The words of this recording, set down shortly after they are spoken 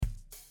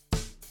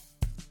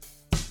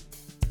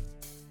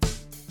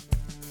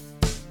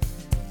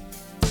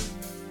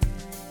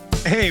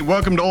Hey,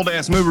 welcome to Old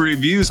Ass Movie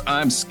Reviews.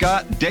 I'm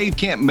Scott. Dave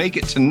can't make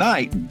it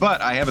tonight,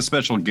 but I have a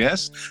special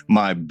guest,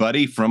 my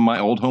buddy from my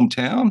old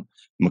hometown,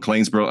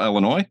 McLeansboro,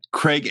 Illinois,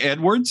 Craig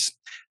Edwards.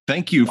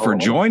 Thank you for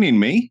joining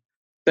me.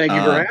 Thank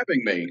you for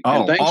having me.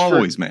 And thanks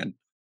always, man.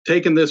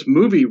 Taking this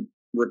movie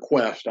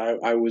request.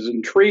 I was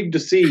intrigued to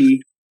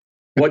see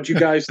what you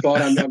guys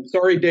thought. I'm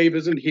sorry Dave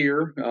isn't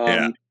here.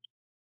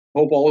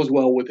 Hope all is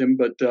well with him,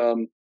 but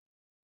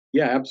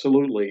yeah,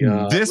 absolutely.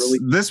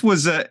 This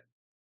was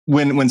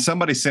when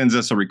somebody sends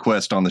us a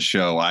request on the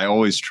show, I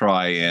always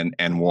try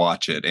and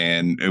watch it,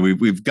 and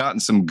we've gotten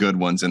some good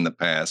ones in the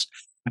past.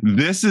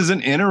 This is an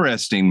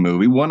interesting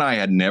movie, one I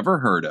had never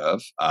heard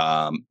of.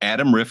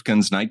 Adam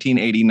Rifkin's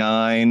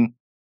 1989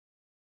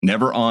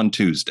 Never on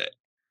Tuesday.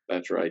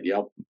 That's right.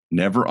 Yep.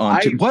 Never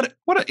on Tuesday.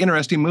 What an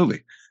interesting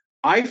movie.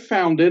 I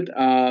found it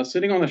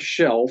sitting on a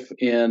shelf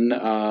in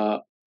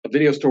a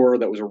video store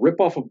that was a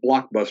ripoff of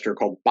Blockbuster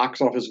called Box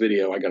Office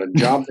Video. I got a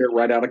job there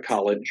right out of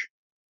college.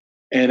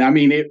 And I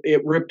mean,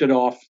 it ripped it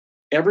off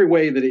every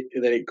way that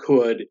it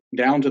could,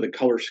 down to the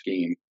color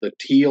scheme, the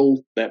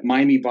teal, that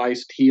Miami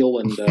Vice teal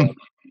and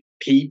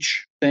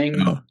peach thing.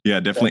 Oh,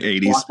 yeah,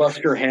 definitely 80s.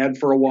 Blockbuster had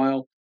for a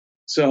while.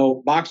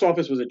 So Box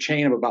Office was a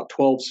chain of about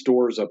 12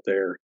 stores up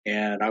there.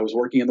 And I was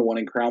working in the one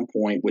in Crown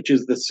Point, which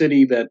is the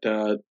city that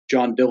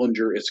John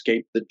Dillinger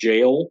escaped the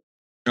jail.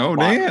 Oh,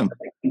 damn.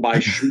 By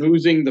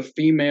schmoozing the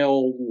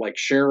female, like,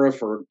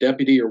 sheriff or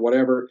deputy or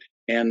whatever,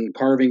 and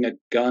carving a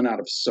gun out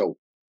of soap.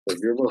 Have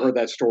you ever heard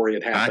that story?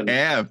 It happened. I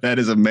have. That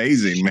is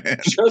amazing, man.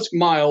 Just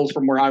miles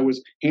from where I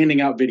was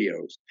handing out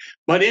videos.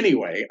 But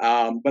anyway,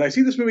 but I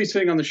see this movie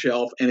sitting on the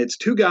shelf, and it's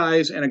two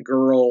guys and a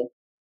girl,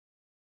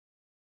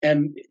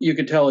 and you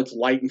can tell it's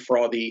light and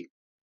frothy.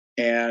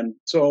 And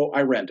so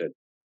I rent it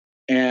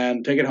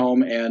and take it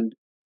home, and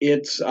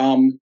it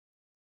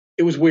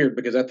was weird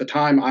because at the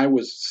time I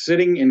was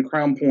sitting in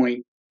Crown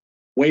Point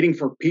waiting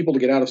for people to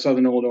get out of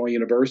Southern Illinois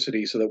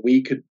University so that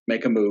we could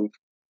make a move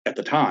at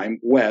the time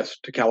west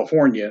to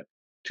California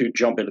to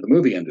jump into the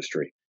movie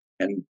industry.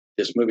 And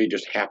this movie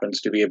just happens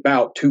to be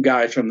about two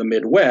guys from the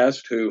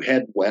Midwest who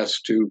head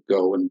west to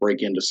go and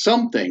break into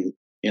something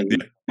in the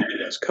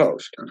West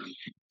Coast.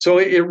 So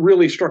it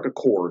really struck a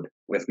chord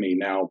with me.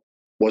 Now,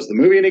 was the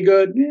movie any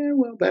good? Yeah,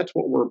 well, that's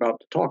what we're about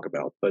to talk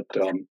about.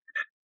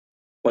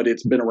 But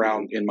it's been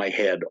around in my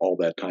head all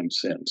that time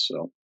since.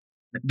 So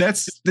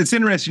that's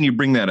interesting you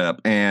bring that up.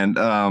 And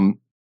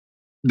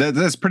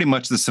that's pretty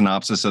much the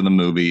synopsis of the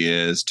movie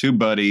is two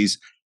buddies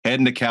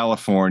heading to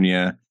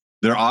California.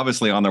 They're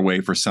obviously on their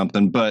way for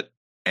something, but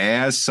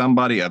as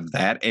somebody of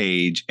that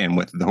age and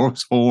with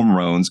those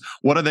hormones,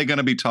 what are they going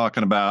to be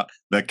talking about?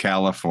 The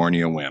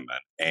California women.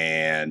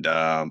 And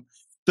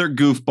they're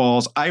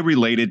goofballs. I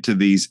related to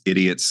these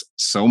idiots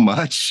so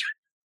much.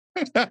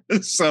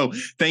 So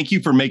thank you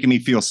for making me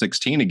feel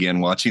 16 again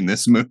watching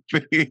this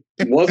movie.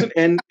 Wasn't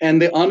and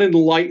the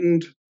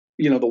unenlightened,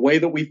 the way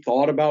that we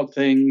thought about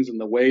things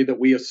and the way that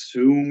we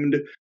assumed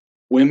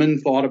women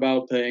thought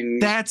about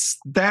things.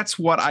 That's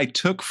what I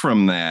took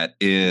from that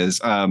is,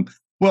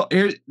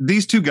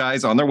 these two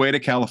guys on their way to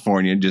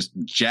California, just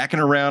jacking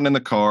around in the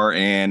car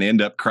and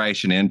end up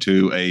crashing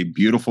into a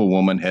beautiful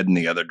woman heading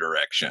the other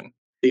direction.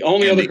 The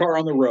only other car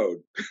on the road.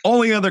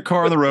 Only other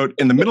car on the road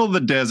in the middle of the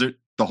desert.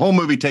 The whole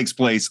movie takes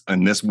place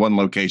in this one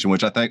location,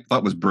 which I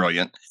thought was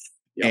brilliant.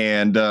 Yep.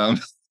 And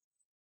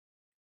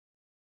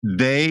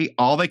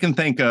all they can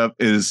think of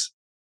is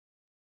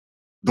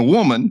the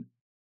woman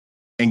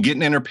and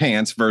getting in her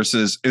pants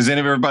versus is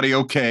everybody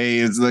okay?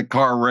 Is the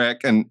car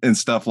wreck and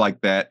stuff like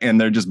that? And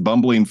they're just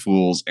bumbling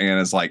fools. And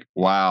it's like,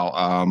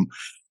 wow.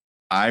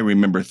 I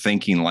remember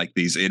thinking like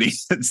these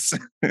idiots.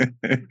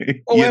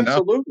 Oh,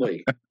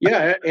 absolutely.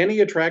 Yeah. Any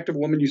attractive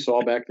woman you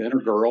saw back then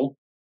or girl,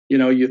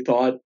 you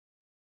thought,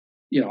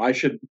 I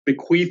should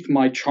bequeath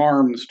my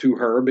charms to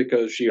her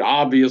because she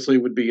obviously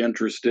would be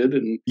interested.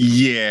 And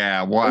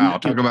yeah, wow,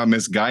 talk about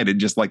misguided,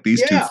 just like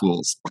these two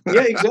fools.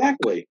 Yeah,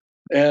 exactly.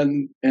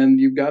 And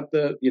you've got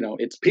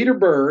it's Peter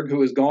Berg, who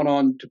has gone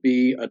on to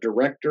be a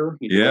director.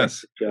 He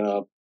yes,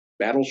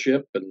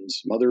 Battleship and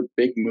some other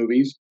big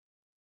movies.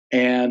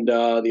 And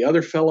the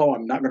other fellow,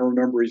 I'm not going to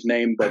remember his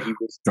name, but he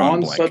was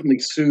on Suddenly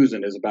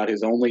Susan is about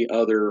his only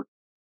other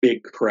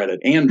big credit.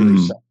 Andrew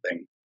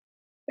something,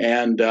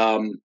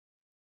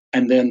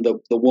 and then the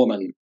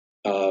woman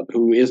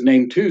who is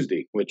named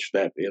Tuesday, which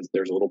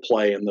there's a little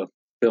play in the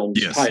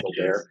film's title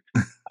there.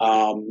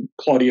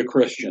 Claudia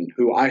Christian,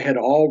 who I had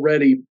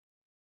already,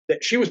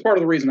 she was part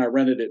of the reason I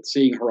rented it,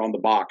 seeing her on the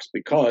box,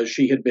 because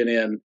she had been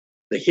in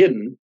The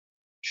Hidden.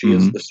 She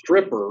is the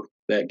stripper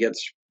that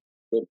gets,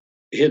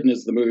 Hidden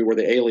is the movie where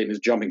the alien is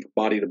jumping from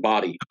body to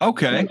body.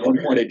 Okay. And at one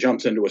point it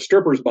jumps into a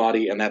stripper's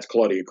body, and that's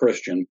Claudia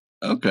Christian.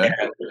 Okay.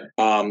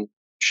 And,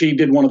 she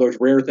did one of those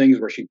rare things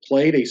where she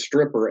played a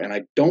stripper, and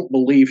I don't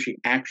believe she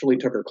actually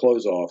took her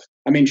clothes off.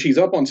 I mean, she's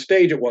up on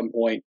stage at one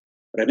point,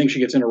 but I think she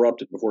gets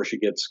interrupted before she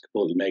gets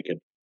completely naked.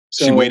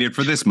 So she waited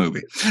for this movie.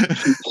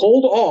 She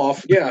pulled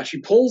off. Yeah, she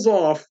pulls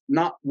off,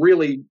 not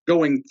really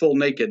going full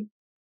naked,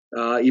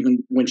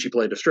 even when she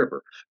played a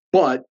stripper.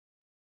 But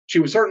she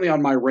was certainly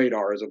on my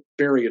radar as a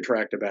very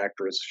attractive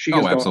actress. She Oh,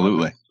 has gone on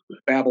absolutely.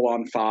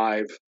 Babylon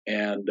 5,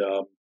 and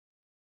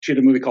she had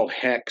a movie called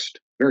Hexed,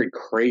 very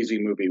crazy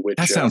movie, That which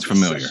sounds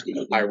familiar.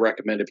 I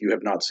recommend if you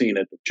have not seen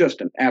it.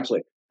 Just an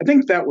absolute. I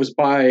think that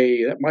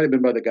might have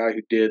been by the guy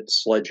who did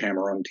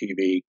Sledgehammer on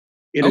TV.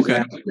 It is an Okay.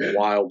 absolutely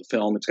wild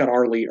film. It's got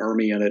Arlie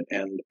Ermy in it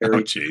and Oh,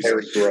 very, jeez.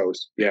 very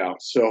gross. Yeah.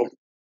 So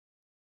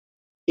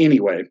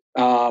anyway,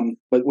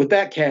 but with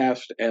that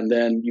cast, and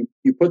then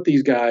you put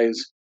these guys,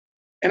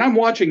 and I'm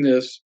watching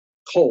this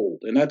cold,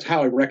 and that's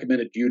how I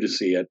recommended you to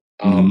see it.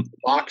 Mhm.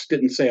 Box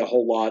didn't say a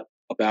whole lot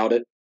about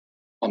it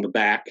on the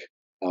back.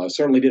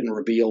 Certainly didn't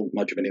reveal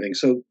much of anything.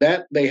 So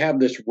that they have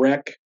this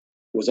wreck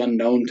was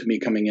unknown to me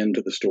coming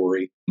into the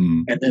story,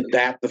 Mhm. and then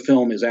that the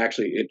film is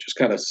actually it just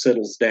kind of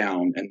settles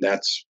down, and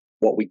that's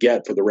what we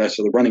get for the rest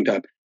of the running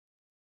time.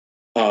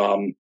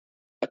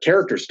 A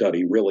character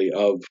study, really,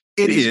 of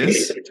It these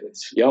is.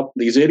 idiots. Yep,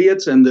 these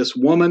idiots and this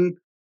woman,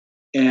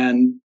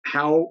 and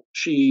how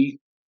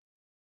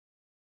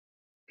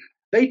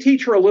they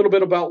teach her a little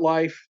bit about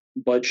life,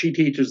 but she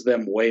teaches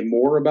them way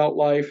more about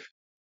life.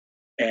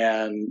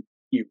 And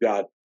you've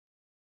got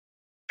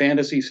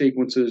fantasy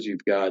sequences,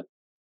 you've got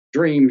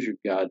dreams, you've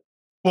got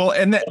Well,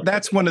 and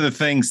that's one of the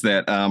things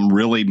that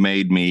really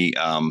made me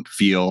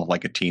feel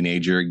like a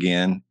teenager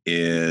again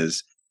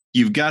is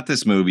you've got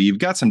this movie, you've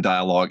got some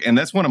dialogue, and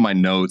that's one of my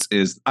notes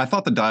is I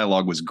thought the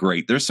dialogue was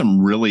great. There's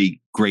some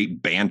really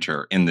great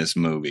banter in this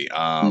movie.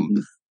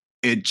 Mhm.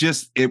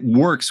 It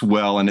works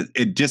well, and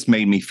it just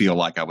made me feel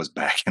like I was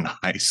back in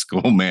high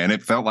school, man.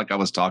 It felt like I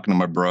was talking to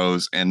my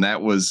bros, and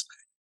that was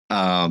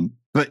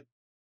but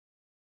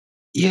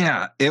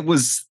yeah, it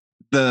was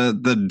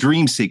the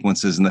dream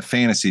sequences and the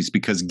fantasies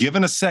because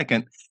given a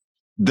second,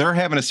 they're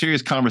having a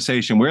serious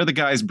conversation. Where are the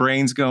guy's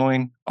brains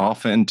going?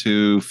 Off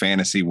into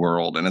fantasy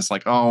world. And it's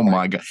like, oh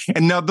my God.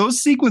 And now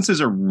those sequences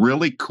are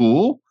really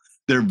cool.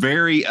 They're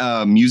very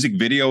music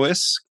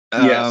video-esque.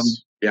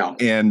 Yes. Yeah.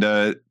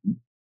 And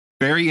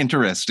very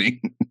interesting.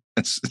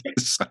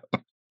 So,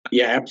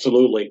 Yeah,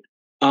 absolutely.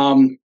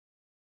 Um,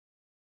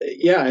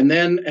 yeah, and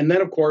then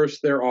of course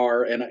there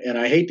are, and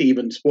I hate to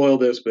even spoil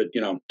this, but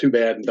too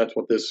bad. And that's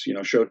what this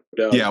show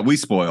does. yeah, we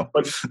spoil.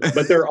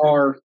 But there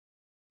are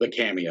the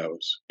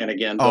cameos, and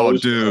again, Oh,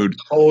 those are dude.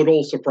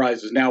 total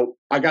surprises. Now,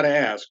 I got to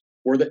ask,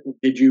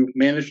 did you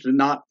manage to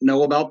not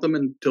know about them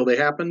until they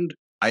happened?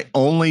 I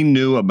only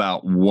knew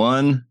about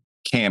one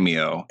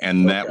cameo,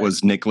 and that Okay.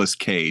 was Nicolas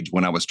Cage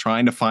when I was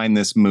trying to find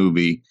this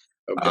movie.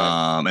 Okay.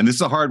 And this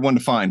is a hard one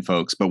to find,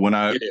 folks. But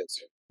It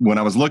is. when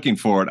I was looking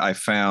for it, I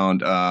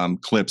found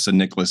clips of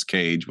Nicolas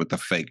Cage with a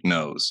fake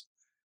nose.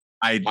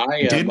 I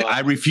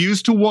I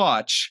refused to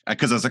watch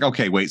because I was like,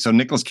 okay, wait. So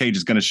Nicolas Cage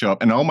is going to show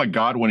up, and oh my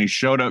God, when he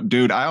showed up,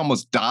 dude, I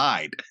almost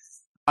died.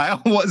 I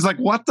was like,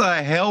 what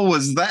the hell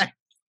was that?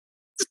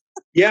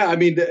 Yeah, I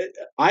mean,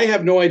 I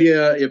have no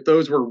idea if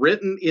those were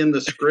written in the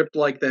script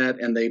like that,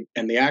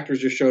 and the actors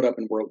just showed up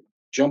and were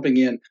jumping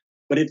in.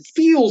 But it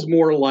feels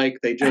more like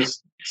they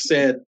just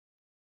said,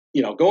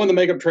 go in the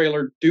makeup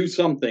trailer, do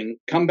something,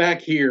 come back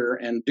here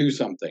and do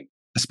something.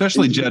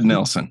 Especially Judd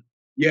Nelson.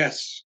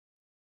 Yes.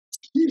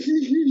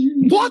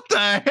 What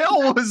the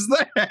hell was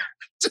that?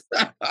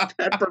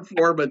 That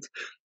performance.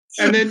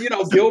 And then,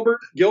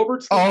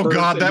 Gilbert's. Oh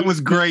God, that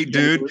was great,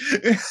 dude.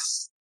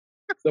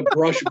 The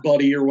brush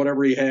buddy or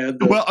whatever he had.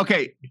 Well,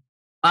 okay.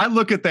 I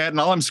look at that and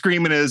all I'm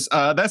screaming is,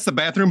 that's the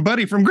bathroom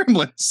buddy from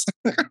Gremlins.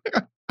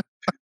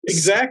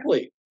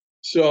 Exactly.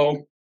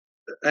 So,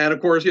 and of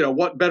course,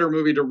 what better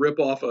movie to rip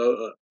off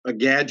a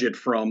gadget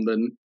from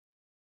than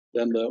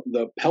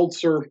the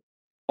Peltzer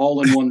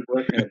all-in-one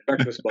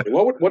breakfast buddy.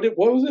 What was it?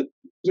 What was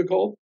it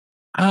called?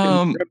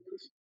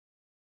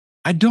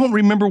 I don't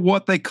remember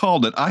what they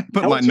called it. I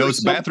put my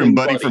notes bathroom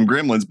buddy from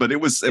Gremlins, but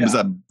it was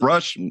a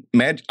brush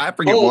magic. I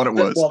forget what it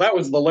was. Well, that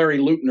was the Larry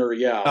Lutner,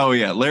 yeah. Oh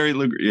yeah, Larry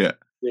Lutner, yeah.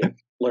 Yeah,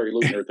 Larry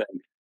Lutner thing.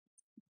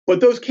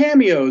 But those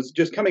cameos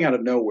just coming out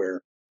of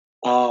nowhere.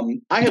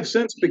 I have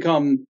since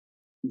become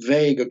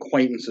vague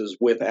acquaintances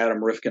with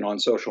Adam Rifkin on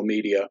social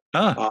media.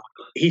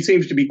 He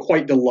seems to be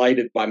quite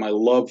delighted by my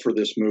love for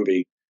this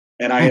movie.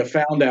 And I have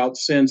found out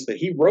since that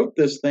he wrote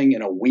this thing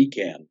in a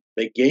weekend.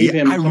 They gave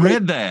him. I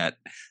read that.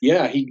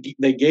 Yeah,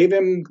 they gave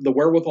him the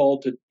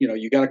wherewithal to,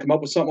 you got to come up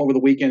with something over the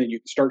weekend and you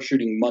can start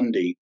shooting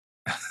Monday.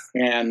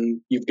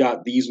 And you've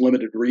got these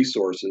limited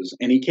resources.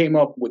 And he came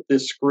up with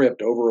this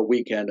script over a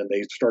weekend and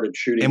they started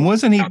shooting. And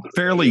wasn't he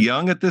fairly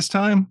young at this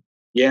time?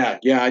 Yeah.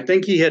 I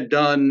think he had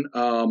done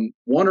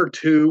one or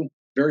two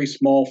very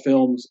small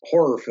films,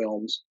 horror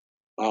films,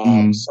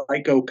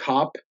 Psycho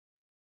Cop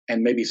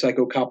and maybe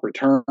Psycho Cop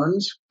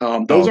Returns.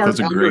 Those aren't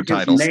great his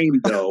titles. name,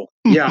 though.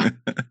 Yeah.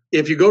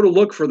 If you go to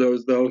look for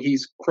those, though,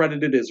 he's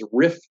credited as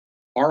Riff,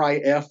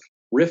 R-I-F,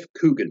 Riff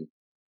Coogan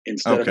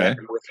instead of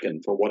Adam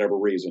Rifkin for whatever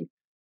reason.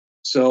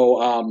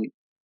 So,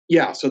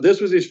 so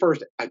this was his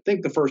first, I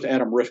think the first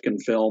Adam Rifkin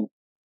film.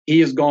 He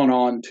has gone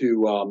on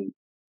to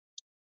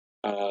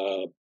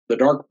The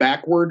Dark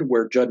Backward,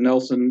 where Judd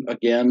Nelson,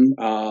 again,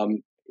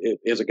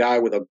 is a guy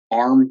with an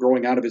arm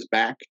growing out of his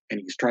back, and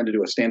he's trying to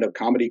do a stand-up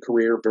comedy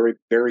career. Very,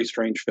 very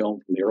strange film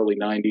from the early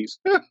 '90s.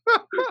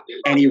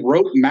 And he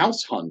wrote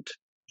Mouse Hunt.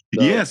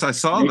 Yes, I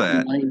saw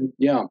that. Lane,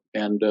 yeah,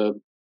 and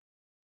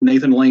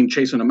Nathan Lane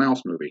chasing a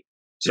mouse movie.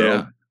 So,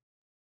 yeah.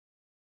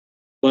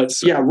 But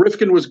yeah,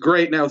 Rifkin was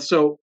great. Now,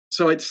 so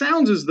it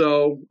sounds as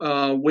though,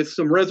 with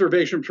some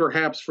reservation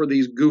perhaps for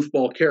these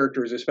goofball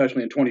characters,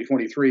 especially in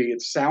 2023,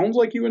 it sounds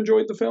like you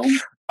enjoyed the film.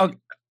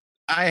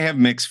 I have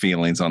mixed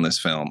feelings on this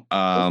film.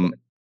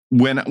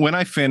 When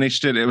I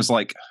finished it, it was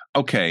like,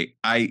 okay,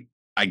 I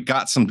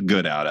got some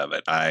good out of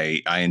it.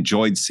 I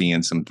enjoyed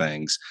seeing some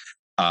things.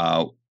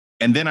 And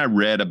then I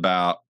read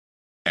about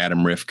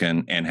Adam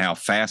Rifkin and how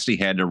fast he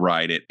had to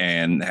write it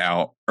and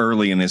how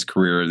early in his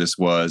career this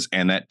was.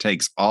 And that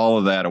takes all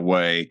of that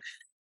away.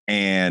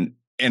 And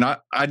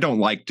I don't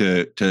like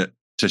to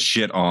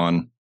shit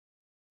on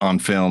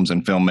films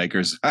and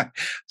filmmakers. I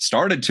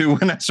started to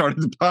when I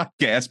started the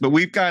podcast, but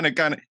we've kind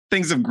of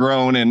things have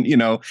grown, and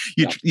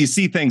you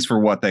see things for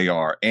what they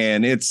are.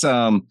 And it's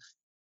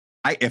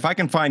if I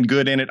can find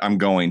good in it, I'm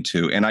going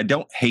to. And I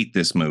don't hate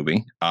this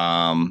movie.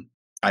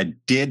 I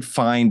did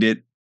find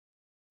it.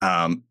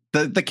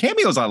 The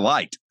cameos I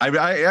liked.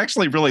 I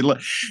actually really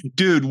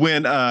dude,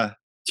 when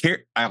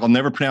I'll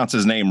never pronounce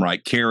his name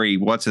right. Carrie,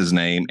 what's his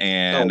name?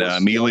 And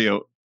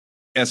Emilio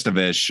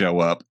Estevez show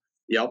up.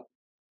 Yep.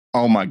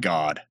 Oh my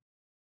God.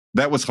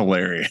 That was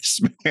hilarious,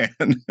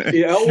 man.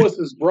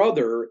 Elvis's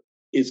brother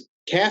is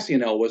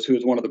Cassian Elvis, who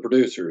is one of the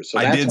producers. So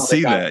I did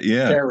see that.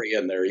 Yeah. Carrie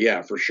in there.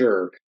 Yeah, for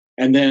sure.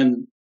 And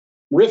then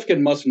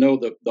Rifkin must know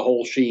the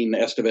whole Sheen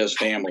Estevez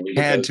family.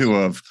 Had to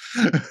have.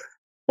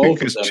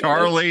 Because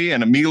Charlie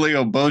and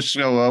Emilio both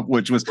show up,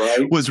 which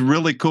was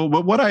really cool.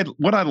 But what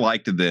I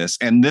liked of this,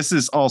 and this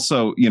is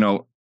also,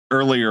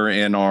 earlier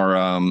in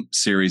our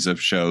series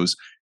of shows,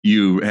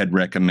 you had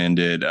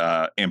recommended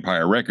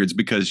Empire Records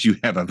because you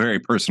have a very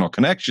personal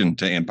connection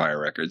to Empire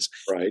Records.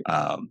 Right.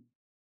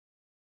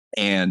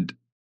 And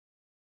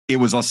it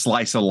was a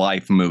slice of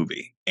life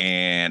movie.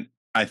 And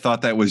I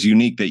thought that was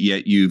unique that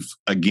yet you've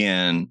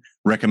again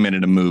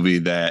recommended a movie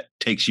that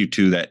takes you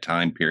to that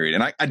time period.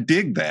 And I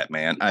dig that,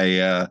 man.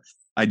 I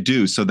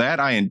do. So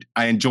that I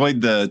enjoyed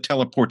the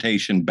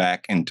teleportation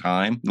back in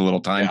time, the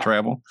little time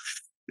travel.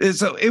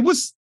 So it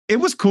was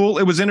cool.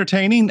 It was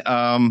entertaining.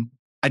 I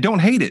don't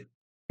hate it.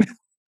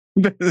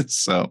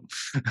 So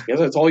yeah,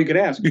 that's all you could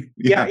ask.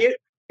 Yeah,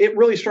 it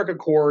really struck a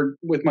chord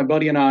with my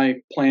buddy and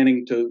I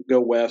planning to go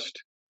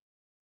west.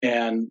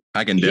 And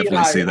I can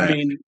definitely see that. I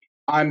mean,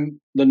 I'm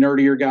the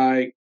nerdier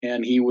guy,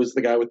 and he was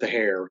the guy with the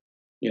hair.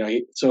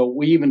 So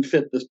we even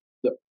fit the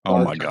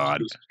oh my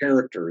God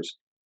characters,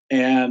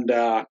 and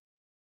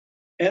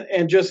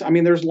just, I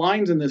mean, there's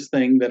lines in this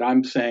thing that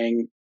I'm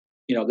saying,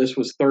 this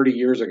was 30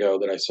 years ago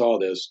that I saw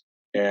this,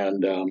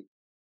 and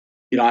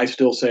I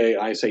still say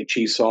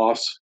cheese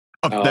sauce.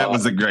 Oh, that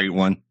was a great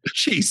one.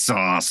 Cheese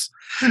sauce.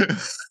 We're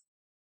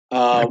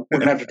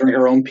gonna have to drink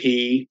our own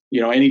pee.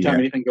 Anytime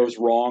anything goes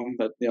wrong,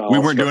 but we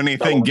weren't doing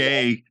anything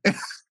gay.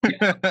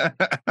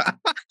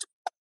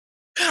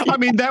 I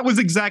mean, that was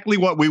exactly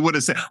what we would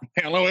have said.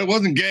 Hello, it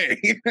wasn't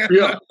gay.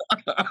 Yeah,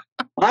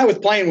 I was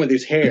playing with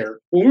his hair.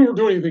 Well, we were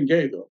doing anything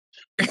gay though.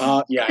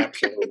 Yeah,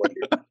 absolutely.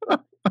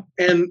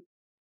 And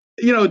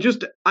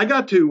just I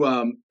got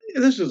to.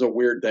 This is a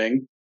weird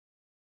thing.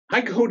 I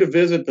go to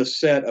visit the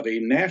set of a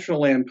National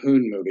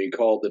Lampoon movie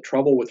called The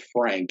Trouble with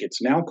Frank. It's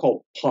now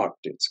called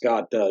Pucked. It's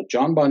got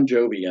John Bon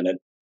Jovi in it.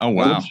 Oh,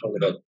 wow.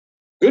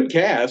 Good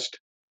cast.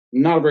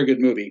 Not a very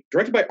good movie.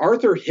 Directed by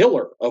Arthur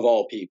Hiller, of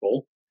all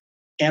people.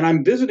 And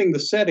I'm visiting the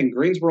set in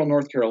Greensboro,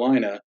 North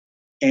Carolina.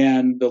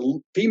 And the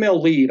female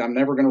lead, I'm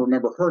never going to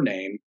remember her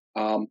name,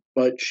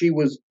 but she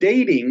was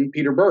dating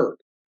Peter Berg.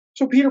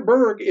 So Peter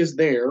Berg is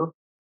there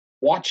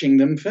watching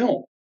them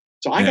film.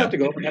 So I got to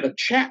go and have a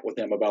chat with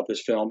him about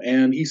this film,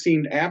 and he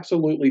seemed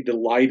absolutely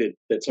delighted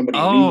that somebody.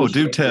 Oh,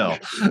 do tell!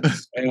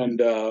 And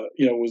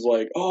was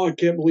like, "Oh, I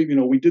can't believe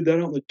we did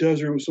that out in the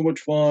desert. It was so much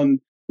fun.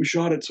 We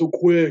shot it so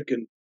quick."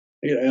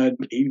 And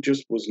he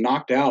just was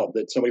knocked out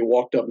that somebody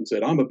walked up and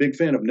said, "I'm a big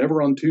fan of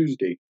Never on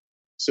Tuesday."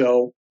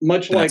 So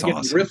much like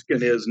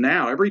Rifkin is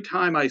now, every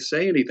time I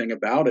say anything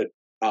about it,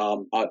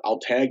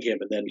 I'll tag him,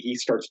 and then he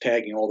starts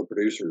tagging all the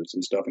producers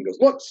and stuff, and goes,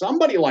 "Look,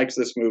 somebody likes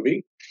this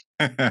movie."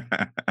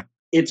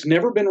 It's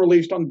never been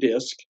released on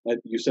disc.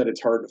 You said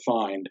it's hard to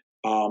find.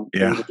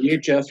 There was a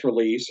VHS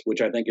release,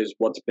 which I think is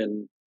what's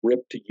been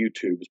ripped to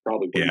YouTube. Is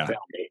probably where you found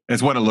it.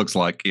 It's what it looks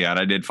like. Yeah, and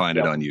I did find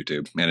it on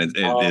YouTube, and it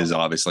is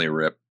obviously a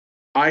rip.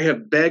 I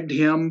have begged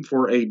him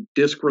for a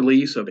disc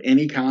release of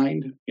any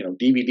kind,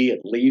 DVD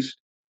at least.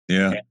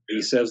 Yeah. And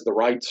he says the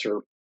rights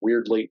are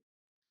weirdly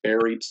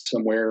buried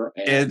somewhere.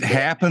 And, it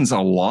happens a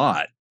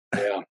lot.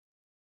 Yeah.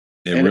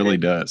 It really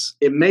does.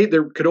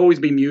 There could always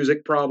be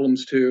music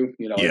problems too.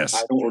 Yes.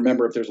 I don't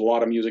remember if there's a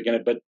lot of music in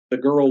it, but the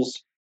girl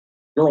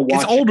watching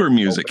it's older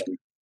music.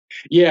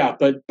 Yeah,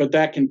 but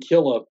that can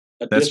kill a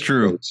That's disc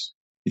true. release.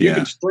 You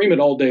can stream it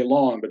all day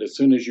long, but as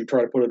soon as you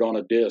try to put it on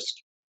a disc,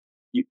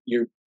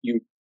 you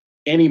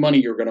any money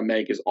you're going to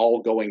make is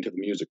all going to the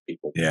music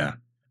people. Yeah.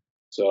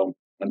 So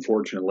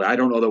unfortunately. I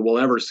don't know that we'll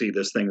ever see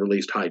this thing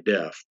released high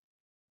def.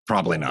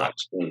 Probably not.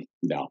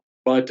 No.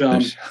 But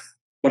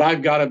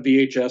I've got a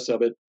VHS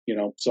of it,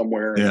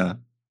 somewhere. Yeah.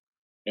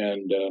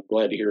 And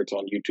glad to hear it's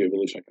on YouTube. At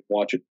least I can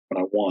watch it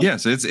when I want.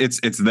 Yes,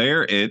 it's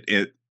there.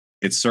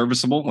 It's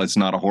serviceable. It's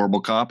not a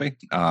horrible copy.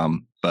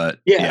 But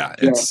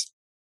it's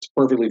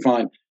perfectly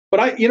fine.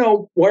 But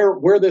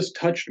where this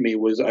touched me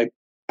was I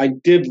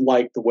did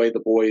like the way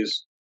the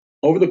boys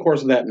over the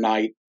course of that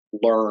night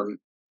learn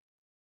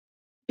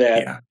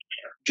that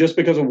just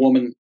because a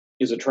woman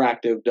is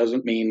attractive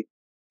doesn't mean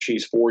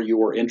she's for you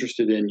or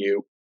interested in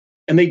you.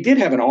 And they did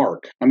have an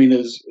arc. I mean,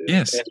 as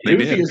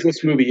goofy as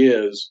this movie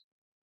is,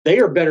 they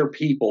are better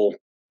people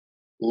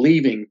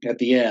leaving at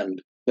the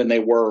end than they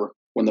were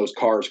when those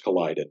cars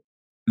collided.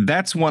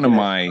 That's one of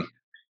my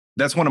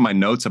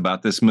notes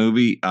about this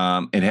movie.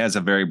 It has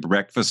a very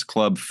Breakfast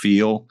Club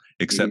feel,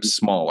 except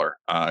smaller,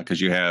 because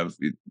you have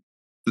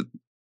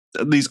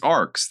these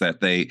arcs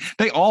that they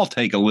all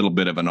take a little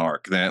bit of an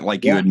arc that,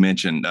 like you had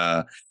mentioned.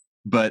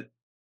 But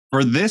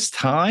for this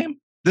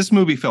time, this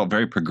movie felt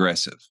very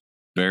progressive.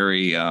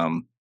 Very,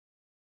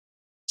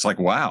 it's like,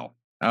 wow.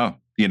 Oh,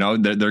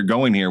 they're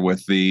going here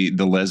with the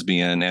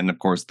lesbian and of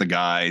course the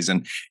guys,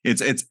 and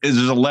it's there's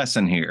a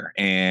lesson here,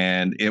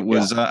 and it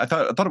was I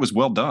thought it was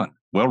well done,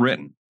 well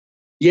written.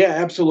 Yeah,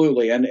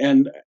 absolutely.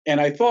 And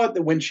I thought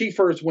that when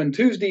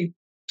Tuesday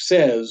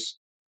says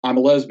I'm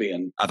a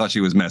lesbian, I thought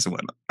she was messing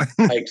with him.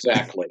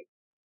 Exactly.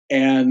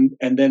 And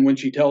then when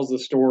she tells the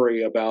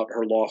story about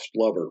her lost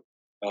lover,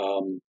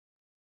 and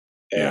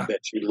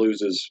that she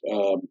loses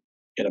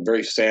in a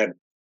very sad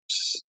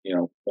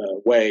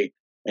way.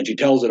 And she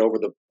tells it over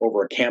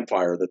a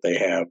campfire that they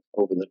have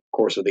over the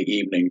course of the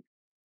evening.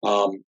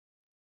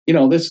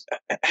 This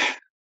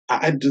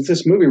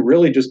movie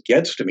really just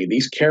gets to me.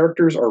 These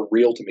characters are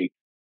real to me.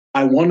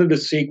 I wanted a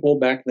sequel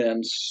back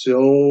then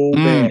so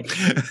bad,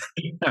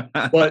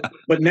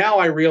 but now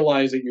I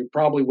realize that you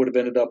probably would have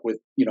ended up with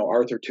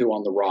Arthur 2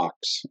 on the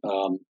rocks.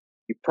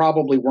 You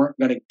probably weren't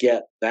going to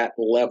get that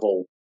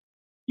level.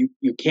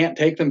 You can't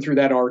take them through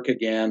that arc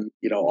again.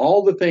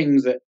 All the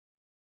things that.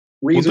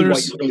 Reason why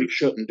you really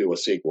shouldn't do a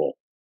sequel,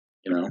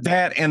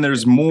 That, and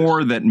there's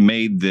more that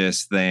made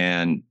this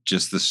than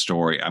just the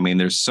story. I mean,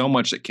 there's so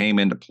much that came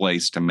into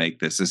place to make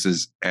this. This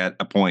is at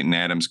a point in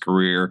Adam's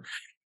career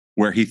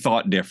where he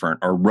thought different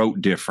or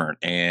wrote different,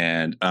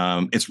 and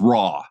it's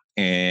raw,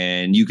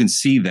 and you can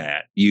see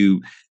that.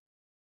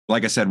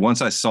 Like I said,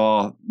 once I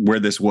saw where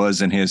this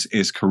was in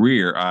his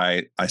career,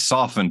 I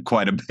softened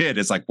quite a bit.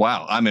 It's like,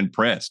 wow, I'm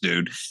impressed,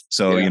 dude.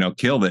 So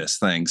kill this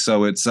thing.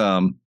 So it's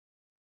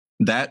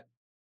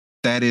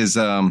that is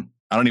I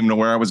don't even know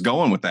where I was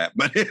going with that,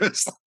 but it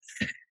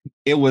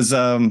was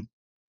I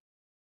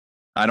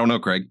don't know,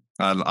 Craig.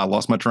 I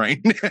lost my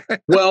train.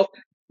 Well,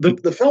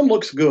 the film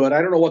looks good.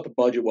 I don't know what the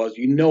budget was.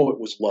 It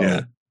was low.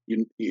 Yeah.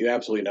 You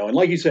absolutely know. And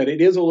like you said, it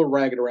is a little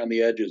ragged around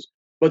the edges,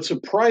 but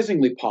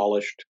surprisingly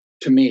polished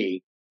to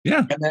me.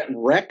 Yeah. And that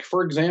wreck,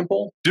 for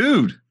example,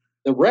 dude,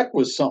 the wreck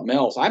was something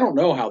else. I don't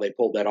know how they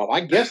pulled that off.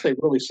 I guess they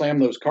really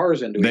slammed those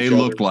cars into each other. They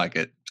looked like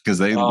it because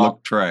they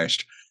looked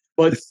trashed.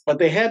 But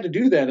they had to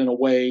do that in a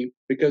way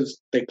because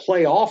they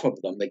play off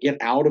of them. They get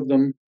out of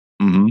them.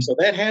 Mm-hmm. So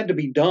that had to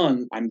be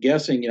done. I'm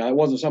guessing, it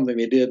wasn't something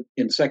they did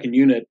in second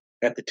unit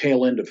at the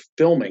tail end of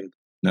filming.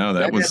 No,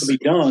 that had to be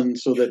done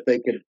so that they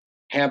could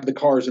have the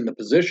cars in the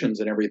positions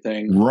and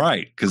everything.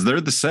 Right, because they're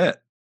the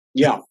set.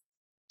 Yeah.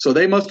 So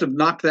they must have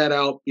knocked that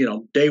out,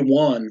 day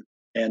one,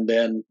 and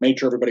then made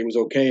sure everybody was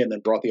okay, and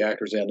then brought the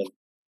actors in and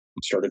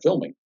started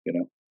filming,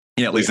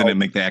 Yeah, at least they didn't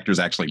make the actors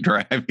actually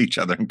drive each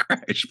other and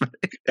crash.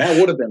 That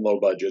would have been low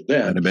budget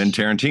then. That'd have been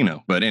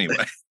Tarantino, but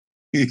anyway.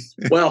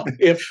 Well,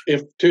 if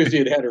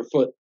Tuesday had her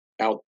foot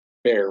out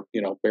bare,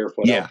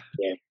 barefoot out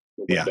the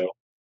window,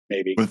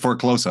 maybe. For a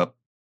close-up.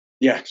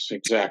 Yes,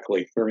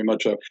 exactly. Very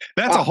much so.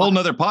 That's a whole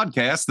nother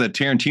podcast, the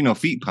Tarantino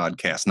Feet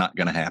podcast. Not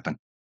going to happen.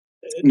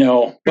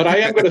 No, but I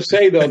am going to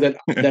say, though, that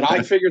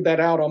I figured that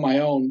out on my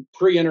own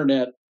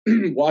pre-internet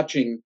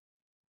watching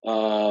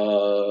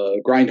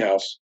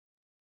Grindhouse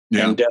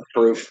and Death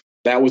Proof.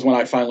 That was when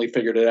I finally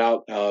figured it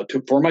out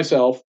for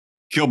myself.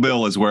 Kill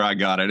Bill is where I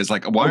got it. It's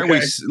like, why are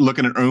we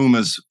looking at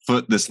Uma's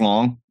foot this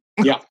long?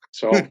 Yeah.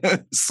 So,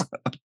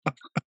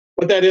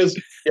 but that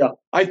is,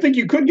 I think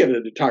you could get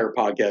an entire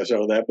podcast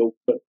out of that,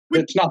 but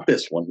it's not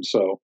this one.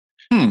 So,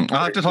 I'll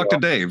have to talk to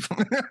Dave.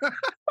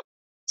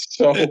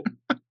 So,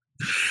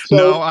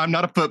 no, I'm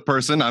not a foot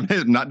person. I'm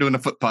not doing a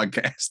foot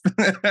podcast.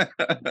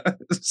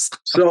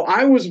 So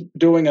I was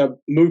doing a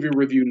movie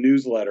review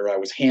newsletter. I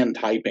was hand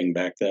typing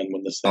back then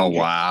when this thing. Oh,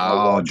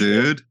 wow,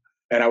 dude. It.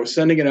 And I was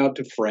sending it out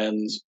to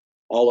friends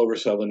all over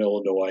Southern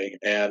Illinois.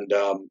 And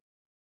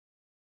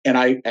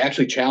I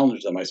actually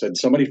challenged them. I said,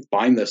 somebody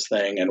find this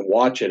thing and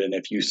watch it. And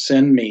if you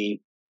send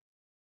me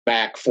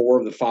back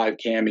 4 of the 5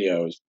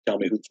 cameos, tell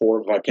me who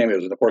 4 of the 5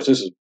 cameos. And of course,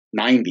 this is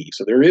 90,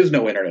 so there is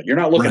no internet. You're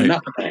not looking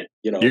nothing at it.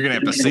 You're gonna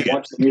have to see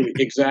watch the movie.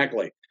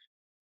 Exactly.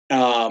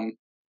 Then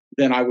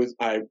I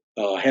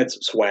had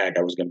some swag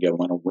I was going to give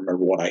them. I don't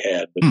remember what I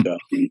had, but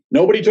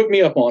nobody took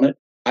me up on it.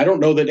 I don't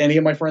know that any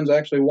of my friends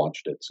actually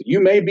watched it. So you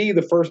may be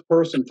the first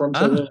person from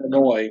Southern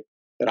Illinois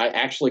that I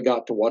actually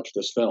got to watch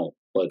this film.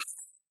 But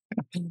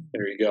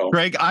there you go.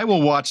 Craig, I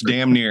will watch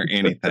damn near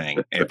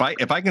anything.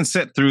 If I can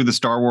sit through the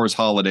Star Wars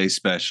holiday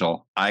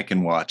special, I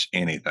can watch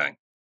anything.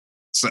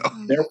 So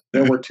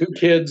there were 2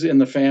 kids in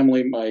the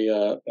family.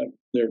 My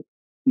they're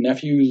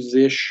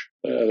nephews-ish.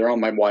 They're on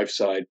my wife's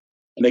side,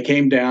 and they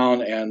came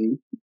down and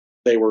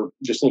they were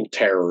just little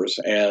terrors.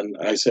 And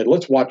I said,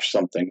 "Let's watch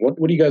something.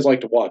 What do you guys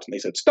like to watch?" And they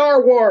said,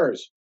 "Star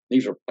Wars."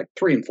 These are like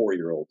 3 and 4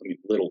 year olds. I mean,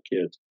 little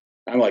kids.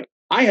 I'm like,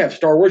 "I have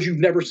Star Wars you've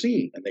never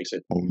seen," and they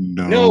said, "Oh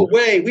no, no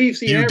way, we've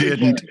seen you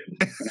everything." didn't.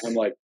 And I'm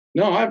like,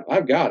 "No,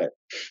 I've got it."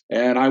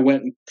 And I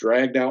went and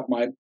dragged out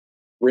my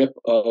rip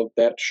of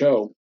that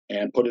show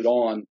and put it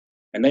on.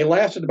 And they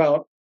lasted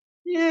about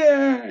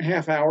a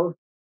half hour,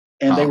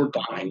 and they were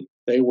dying.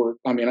 They were.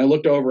 I mean, I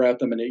looked over at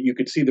them, and you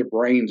could see their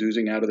brains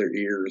oozing out of their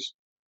ears.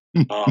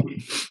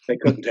 They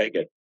couldn't take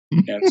it,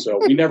 and so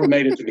we never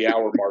made it to the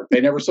hour mark. They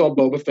never saw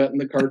Boba Fett in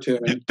the cartoon.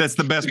 That's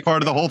the best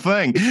part of the whole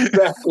thing.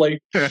 Exactly.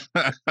 But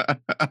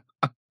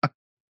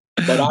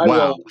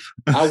I'll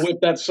whip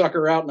that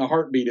sucker out in a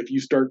heartbeat if you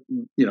start,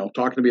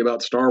 talking to me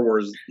about Star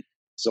Wars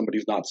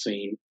somebody's not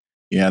seen.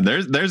 Yeah,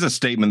 there's a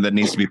statement that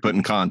needs to be put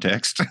in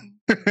context.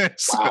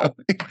 So,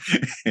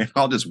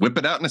 I'll just whip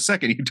it out in a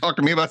second. You talk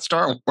to me about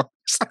Star Wars.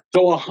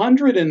 So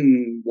 100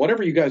 and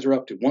whatever you guys are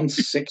up to,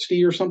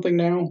 160 or something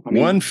now? I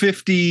mean,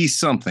 150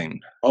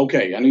 something.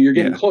 Okay, I know you're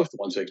getting close to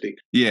 160.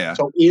 Yeah.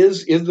 So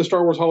is the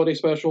Star Wars Holiday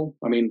Special?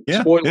 I mean,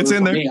 spoilers it's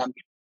in there. Me,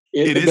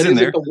 it is in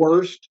there. Is it the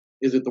worst?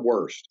 Is it the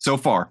worst? So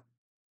far.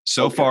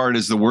 So far, it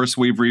is the worst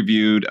we've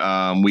reviewed.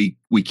 We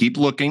keep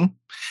looking.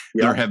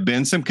 Yep. There have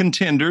been some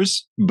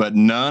contenders, but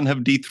none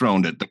have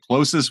dethroned it. The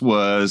closest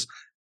was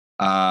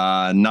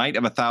Night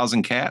of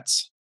 1,000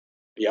 Cats.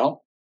 Yeah,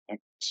 I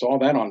saw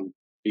that on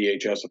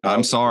VHS.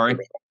 I'm sorry.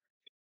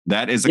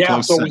 That is a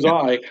close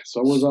second.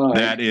 So was I.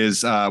 That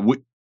is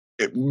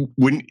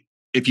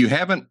if you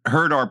haven't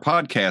heard our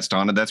podcast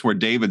on it, that's where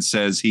David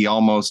says he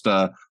almost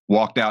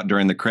walked out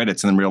during the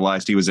credits and then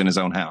realized he was in his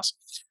own house.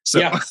 So.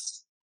 Yeah.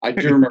 I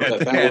do remember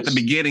that. At the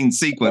beginning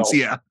sequence,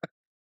 yeah.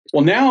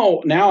 Well, now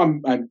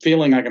I'm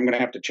feeling like I'm going to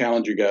have to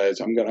challenge you guys.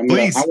 I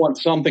want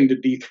something to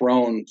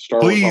dethrone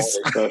Star Wars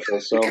Holiday Special.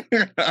 So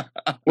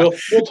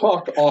we'll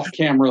talk off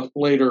camera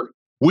later.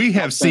 We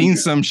have seen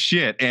some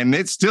shit, and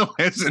it still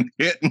hasn't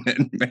hit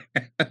it, man.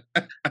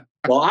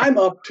 Well, I'm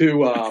up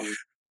to I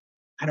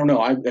don't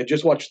know. I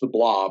just watched The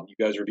Blob. You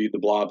guys reviewed The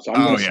Blob, so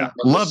I'm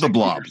love The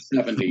Blob.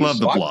 70s. Love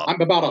The Blob. I'm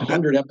about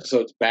 100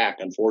 episodes back,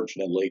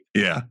 unfortunately.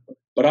 Yeah.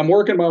 But I'm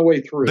working my way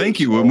through. Thank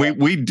you. And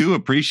we do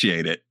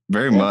appreciate it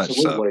very much.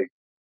 Absolutely.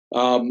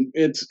 So.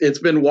 It's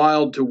been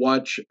wild to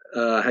watch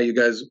how you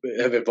guys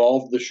have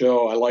evolved the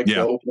show. I like the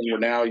opening where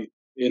now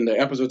in the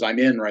episodes I'm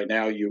in right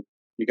now, you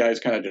guys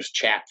kind of just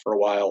chat for a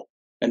while.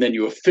 And then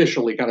you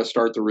officially kind of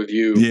start the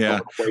review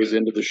ways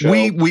into the show.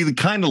 We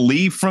kind of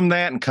leave from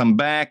that and come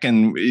back,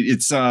 and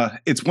it's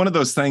one of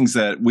those things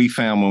that we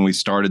found when we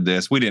started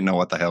this. We didn't know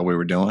what the hell we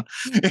were doing.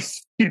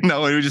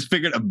 We just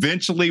figured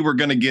eventually we're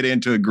going to get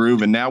into a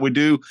groove, and now we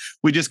do.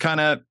 We just kind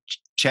of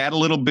chat a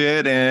little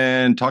bit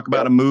and talk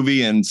about a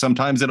movie, and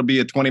sometimes it'll be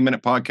a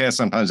 20-minute podcast,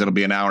 sometimes it'll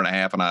be an hour and a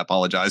half, and I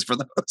apologize for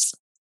those.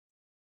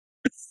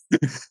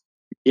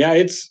 Yeah,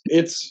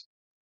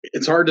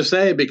 it's hard to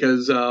say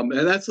because, and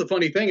that's the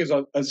funny thing is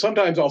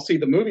sometimes I'll see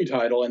the movie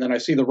title and then I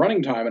see the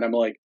running time and I'm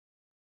like,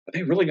 are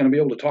they really going to be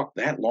able to talk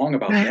that long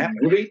about that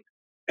movie?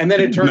 And then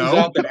it turns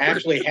out that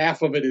actually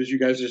half of it is you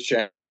guys just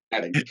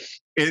chatting.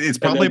 It's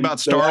probably about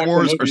Star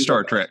Wars or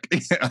Star Trek.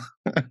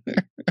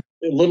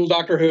 Little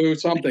Doctor Who,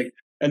 something.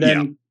 And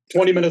then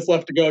 20 minutes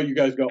left to go. You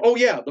guys go, oh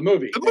yeah, the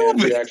movie. And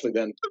you actually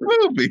then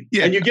the movie.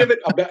 Yeah. And you give it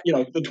about,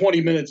 the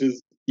 20 minutes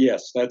is,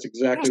 yes, that's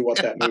exactly what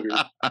that movie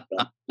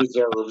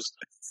deserves.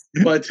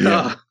 But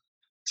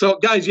so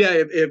guys,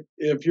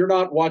 if you're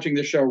not watching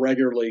this show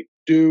regularly,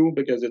 do,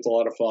 because it's a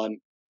lot of fun.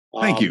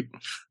 Thank you.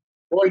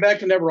 Going back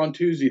to Never on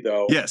Tuesday,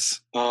 though.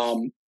 Yes.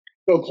 So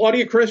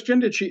Claudia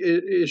Christian,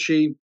 is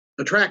she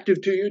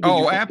attractive to you?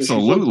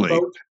 Absolutely.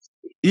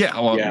 Yeah.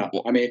 Well, yeah.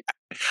 I mean,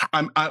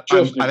 I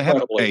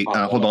have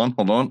hold on.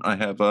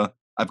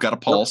 I've got a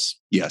pulse.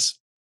 Yes.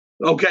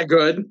 Okay.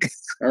 Good.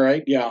 All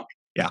right. Yeah.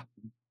 Yeah.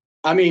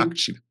 I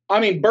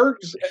mean,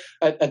 Berg's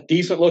a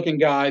decent looking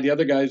guy. The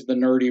other guy's the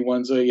nerdy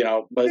ones,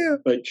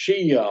 but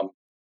she,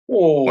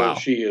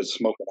 she is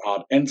smoking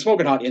hot, and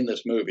smoking hot in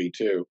this movie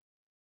too.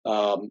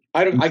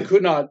 I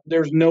could not.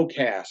 There's no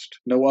cast,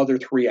 no other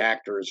 3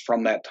 actors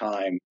from that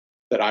time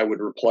that I would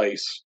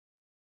replace,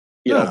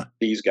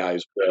 these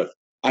guys with.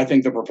 I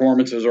think the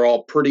performances are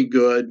all pretty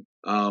good.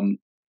 The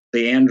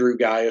Andrew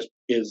guy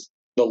is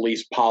the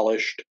least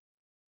polished,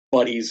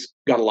 but he's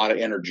got a lot of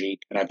energy,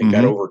 and I think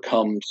that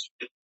overcomes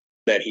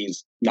that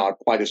he's not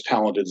quite as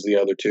talented as the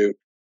other 2.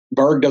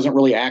 Berg doesn't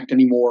really act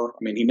anymore. I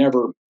mean, he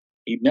never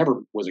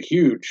was a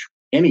huge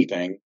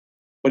anything,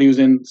 but he was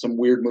in some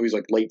weird movies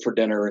like Late for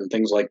Dinner and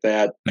things like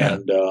that. Yeah.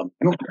 And I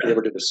don't think he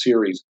ever did a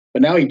series,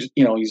 but now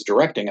he's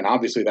directing, and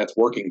obviously that's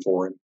working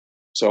for him.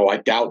 So I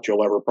doubt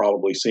you'll ever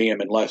probably see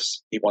him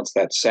unless he wants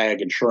that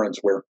SAG insurance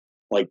where,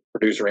 like,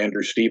 producer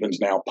Andrew Stevens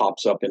now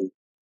pops up in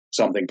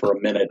something for a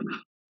minute,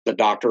 the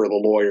doctor or the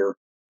lawyer,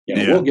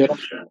 we'll get him.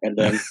 And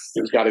then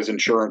he's got his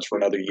insurance for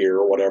another year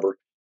or whatever.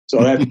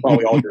 So that's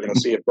probably all you're going to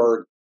see at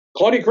Berg.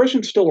 Claudia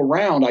Christian's still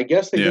around. I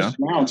guess they just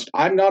announced.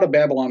 I'm not a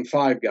Babylon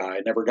 5 guy. I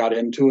never got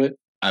into it.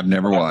 I've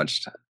never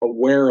watched.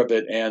 Aware of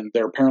it, and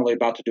they're apparently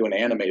about to do an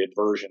animated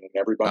version, and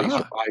everybody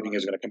surviving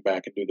is going to come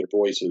back and do their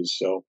voices.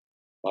 So,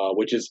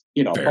 which is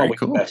probably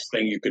the best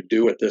thing you could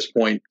do at this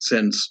point,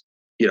 since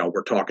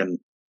we're talking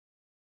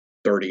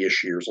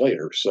 30-ish years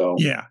later. So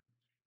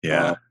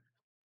the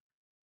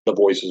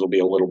voices will be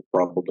a little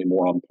probably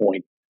more on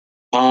point.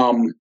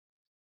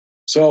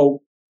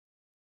 So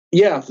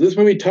yeah, this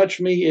movie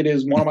touched me. It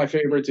is one of my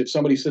favorites. If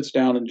somebody sits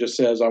down and just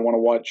says, I want to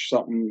watch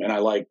something, and I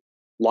like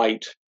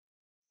light,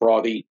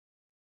 frothy,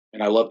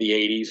 and I love the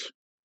 80s,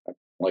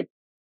 like,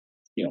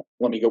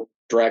 let me go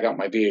drag out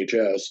my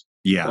VHS.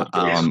 Yeah.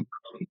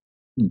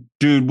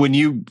 Dude, when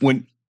you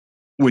bring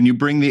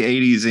the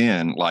 80s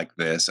in like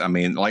this, I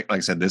mean, like I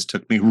said, this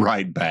took me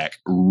right back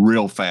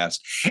real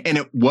fast. And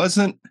it was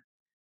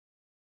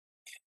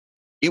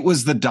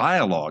the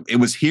dialogue. It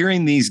was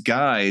hearing these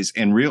guys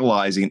and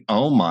realizing,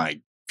 oh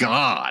my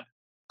God,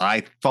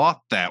 I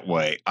thought that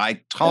way.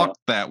 I talked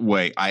that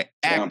way. I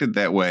acted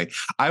that way.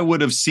 I would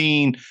have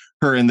seen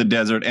her in the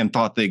desert and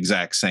thought the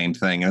exact same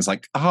thing. I was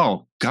like,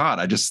 oh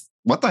God,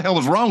 what the hell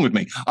was wrong with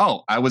me?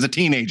 Oh, I was a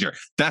teenager.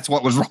 That's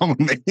what was wrong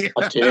with me.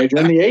 A teenager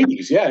in the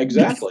 80s. Yeah,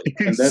 exactly.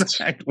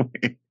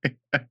 Exactly.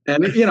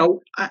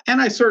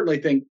 And I certainly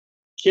think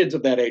kids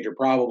of that age are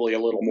probably a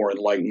little more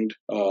enlightened.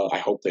 I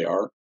hope they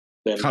are.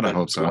 God, I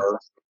hope so.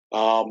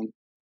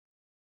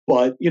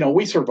 But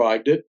we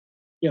survived it.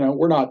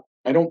 We're not.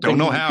 I don't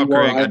know how,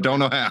 Craig. I don't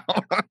know how.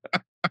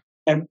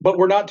 But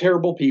we're not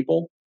terrible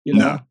people.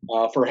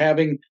 For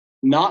having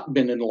not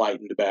been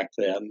enlightened back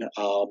then.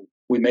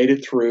 We made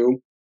it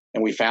through,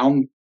 and we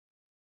found.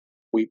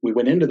 We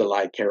went into the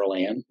light, Carol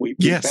Ann. We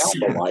found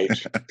the light.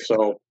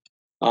 So,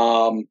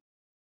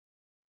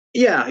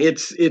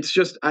 it's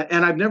just,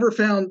 and I've never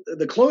found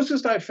the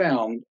closest I've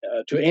found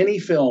to any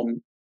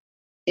film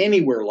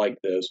anywhere like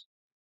this,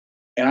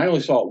 and I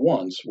only saw it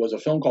once, was a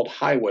film called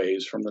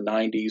Highways from the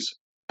 90s.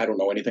 I don't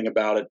know anything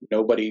about it.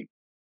 Nobody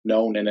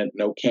known in it,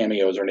 no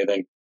cameos or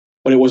anything.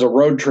 But it was a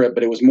road trip,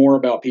 but it was more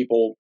about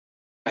people.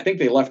 I think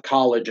they left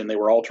college and they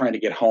were all trying to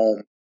get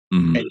home.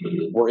 Mm-hmm. And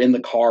we're in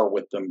the car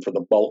with them for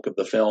the bulk of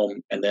the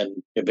film. And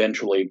then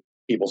eventually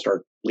people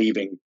start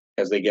leaving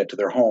as they get to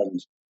their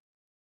homes.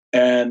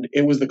 And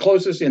it was the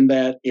closest in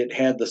that it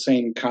had the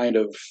same kind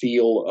of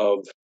feel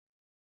of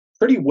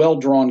pretty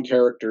well-drawn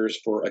characters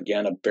for,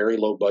 again, a very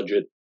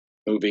low-budget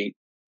movie.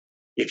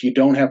 If you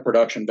don't have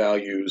production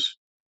values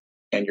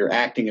and your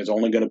acting is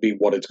only going to be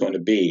what it's going to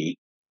be,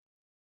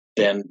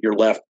 then you're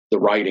left, the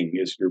writing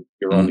is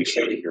your only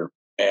savior.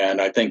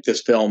 And I think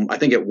this film, I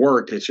think it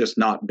worked. It's just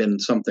not been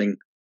something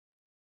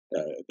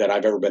that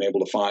I've ever been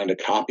able to find a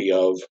copy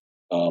of.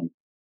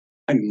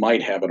 I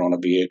might have it on a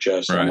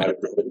VHS. Right. I might have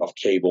it off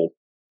cable,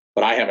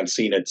 but I haven't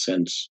seen it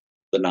since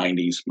the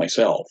 90s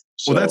myself.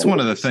 So, well, that's one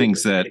of the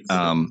things that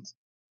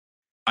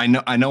I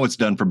know it's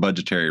done for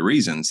budgetary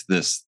reasons.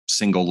 This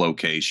single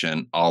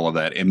location, all of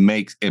that, it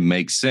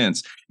makes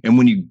sense. And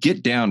when you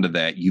get down to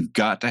that, you've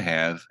got to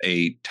have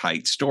a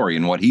tight story.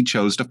 And what he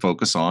chose to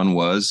focus on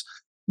was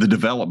the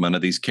development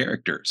of these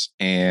characters.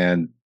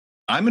 And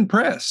I'm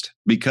impressed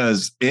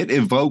because it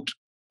evoked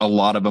a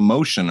lot of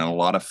emotion and a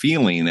lot of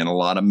feeling and a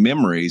lot of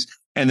memories,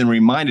 and then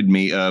reminded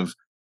me of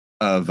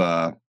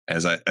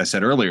as I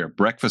said earlier,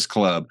 Breakfast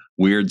Club,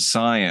 Weird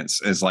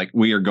Science. Is like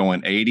we are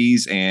going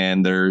 80s,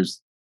 and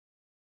there's,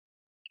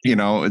 it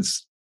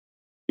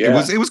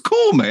was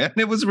cool, man.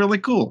 It was really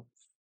cool.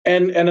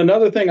 And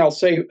another thing I'll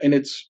say, and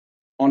it's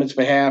on its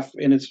behalf,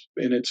 in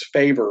its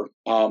favor,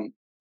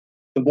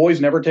 the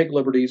boys never take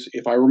liberties,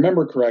 if I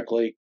remember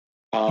correctly.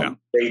 No.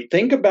 They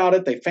think about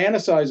it, they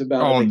fantasize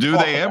about it. Oh, do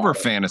they ever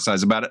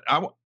fantasize about it?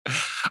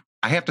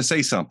 I have to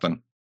say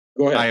something.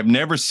 Go ahead. I have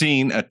never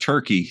seen a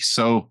turkey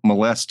so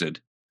molested.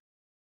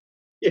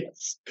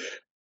 Yes.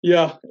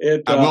 Yeah.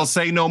 I will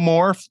say no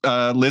more.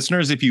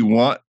 Listeners, if you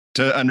want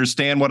to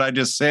understand what I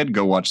just said,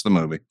 go watch the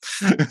movie.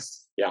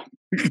 Yeah.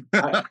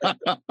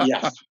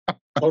 Yes.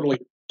 Totally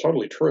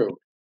true.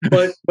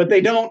 But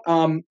they don't,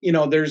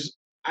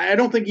 I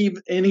don't think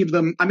any of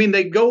them, I mean,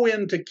 they go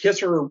in to kiss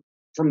her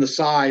from the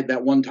side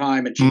that one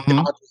time, and she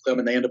dodges them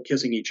and they end up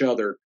kissing each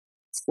other,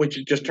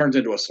 which just turns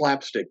into a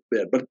slapstick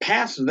bit. But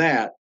past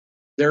that,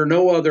 there are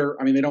no other,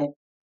 I mean, they don't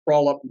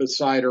crawl up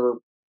beside her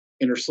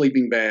in her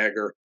sleeping bag,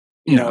 or,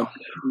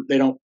 they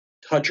don't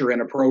touch her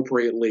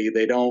inappropriately.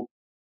 They don't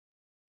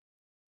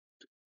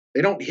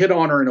hit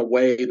on her in a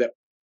way that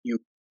you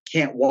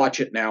can't watch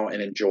it now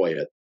and enjoy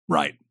it.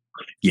 Right.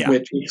 Yeah.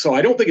 So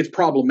I don't think it's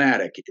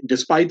problematic,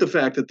 despite the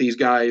fact that these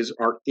guys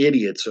are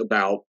idiots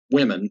about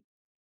women.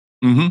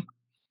 Mm-hmm.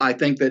 I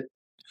think that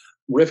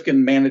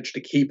Rifkin managed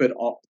to keep it,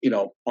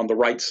 on the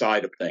right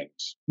side of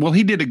things. Well,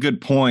 he did a good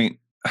point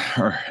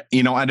or,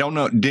 I don't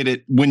know. Did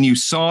it, when you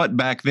saw it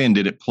back then,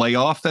 did it play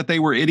off that they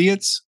were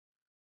idiots?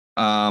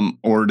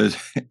 Or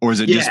or is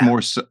it just Yeah.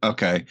 more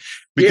okay?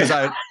 Because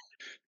Yeah.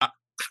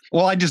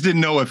 well, I just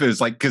didn't know if it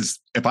was like, because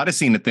if I'd have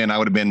seen it then, I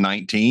would have been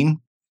 19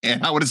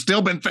 and I would have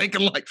still been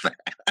thinking like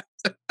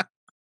that.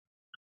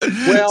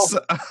 Well,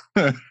 So,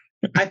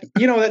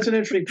 that's an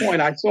interesting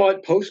point. I saw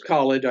it post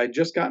college. I'd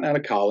just gotten out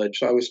of college,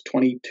 so I was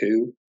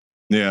 22.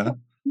 yeah.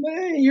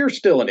 You're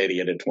still an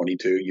idiot at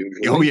 22,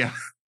 usually. Oh yeah.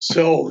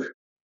 So,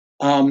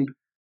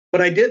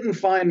 but I didn't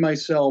find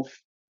myself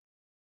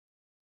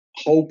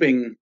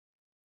hoping.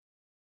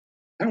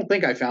 I don't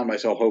think I found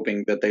myself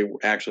hoping that they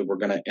actually were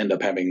going to end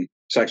up having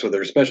sex with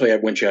her, especially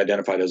when she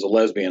identified as a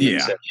lesbian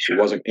and said she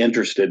wasn't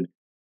interested.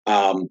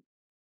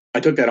 I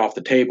took that off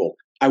the table.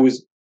 I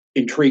was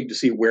intrigued to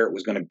see where it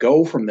was going to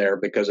go from there,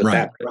 because at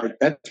that point,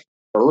 that's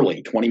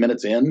early, 20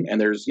 minutes in,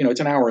 and there's, it's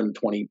an hour and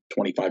 20,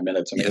 25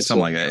 minutes. I mean, it's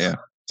something like that. Yeah.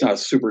 It's not a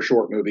super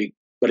short movie,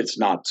 but it's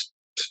not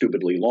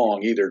stupidly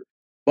long either.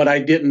 But I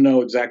didn't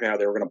know exactly how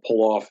they were going to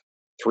pull off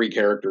three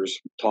characters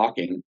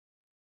talking,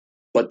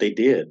 but they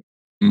did.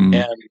 Mm-hmm.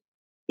 And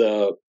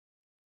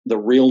the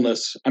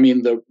realness, I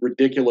mean, the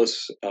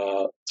ridiculous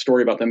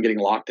story about them getting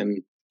locked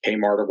in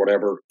Kmart or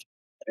whatever.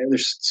 And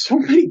there's so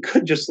many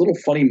good, just little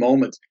funny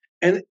moments.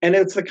 And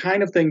it's the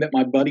kind of thing that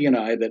my buddy and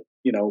I, that,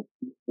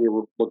 we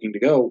were looking to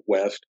go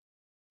west.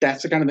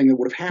 That's the kind of thing that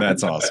would have happened.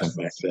 That's awesome.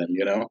 Back then,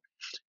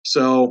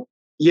 So,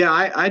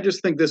 yeah, I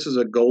just think this is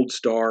a gold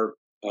star,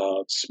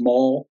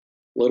 small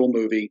little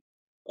movie.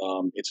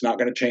 It's not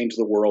going to change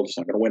the world. It's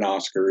not going to win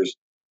Oscars,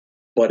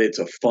 but it's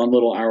a fun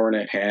little hour and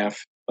a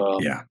half.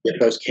 Get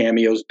those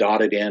cameos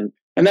dotted in.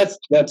 And that's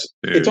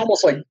it's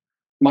almost like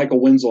Michael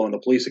Winslow in the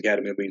Police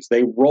Academy movies.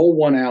 They roll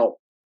one out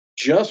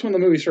just when the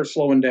movie starts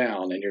slowing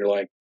down, and you're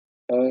like,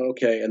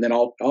 okay. And then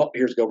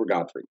here's Gilbert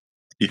Gottfried.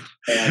 Yeah.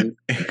 And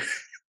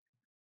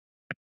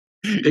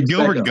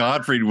Gilbert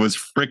Gottfried was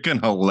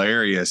freaking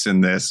hilarious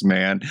in this,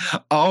 man.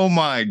 Oh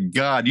my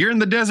God. You're in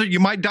the desert, you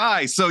might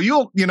die. So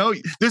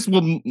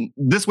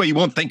this way you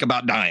won't think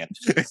about dying.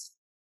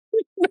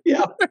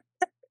 Yeah.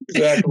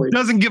 Exactly.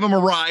 Doesn't give him a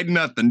ride,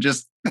 nothing.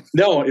 Just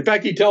no. In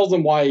fact, he tells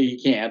them why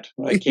he can't.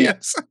 I can't.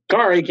 Yes.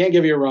 Sorry, can't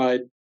give you a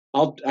ride.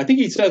 I think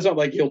he says something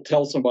like he'll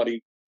tell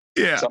somebody.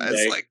 Yeah, someday.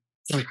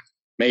 It's like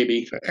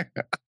maybe.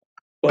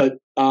 But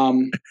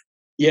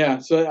yeah.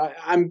 So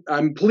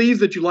I'm pleased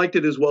that you liked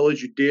it as well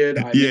as you did.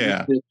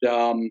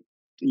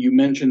 You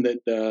mentioned that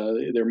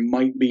there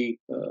might be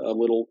a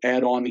little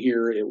add-on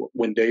here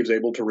when Dave's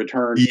able to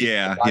return.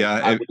 Yeah,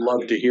 I would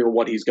love to hear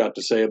what he's got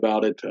to say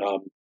about it.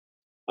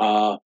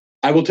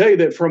 I will tell you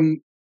that from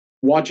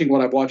watching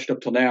what I've watched up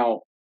till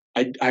now,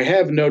 I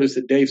have noticed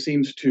that Dave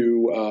seems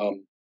to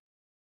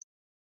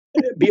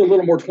be a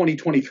little more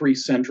 2023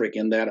 centric,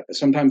 in that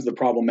sometimes the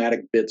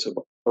problematic bits of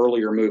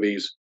earlier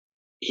movies,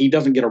 he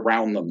doesn't get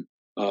around them,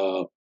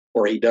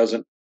 or he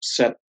doesn't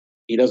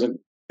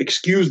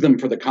excuse them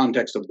for the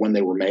context of when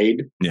they were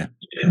made. Yeah,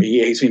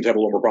 he seems to have a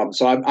little more problem.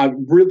 So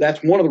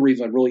that's one of the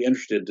reasons I'm really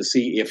interested to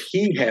see if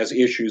he has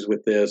issues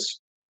with this.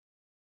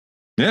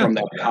 From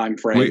that time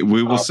frame,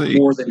 we will see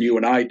more than you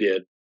and I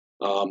did.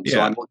 So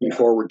I'm looking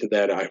forward to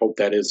that. I hope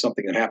that is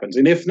something that happens,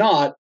 and if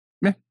not,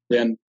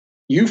 then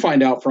you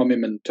find out from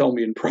him and tell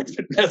me in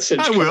private message.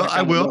 I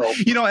will.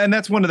 Know. And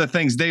that's one of the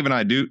things Dave and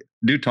I do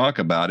talk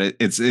about.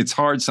 It's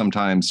hard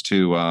sometimes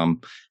to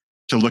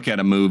look at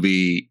a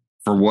movie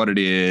for what it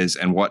is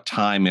and what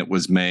time it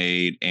was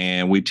made,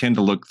 and we tend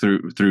to look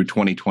through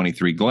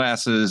 2023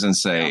 glasses and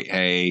say,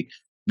 hey,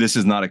 this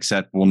is not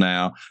acceptable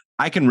now.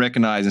 I can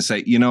recognize and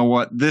say, you know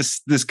what,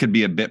 this could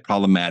be a bit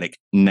problematic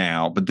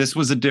now, but this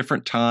was a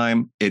different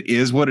time. It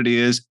is what it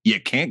is. You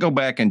can't go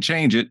back and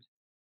change it.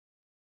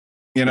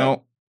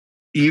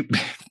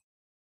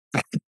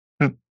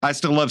 I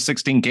still love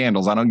 16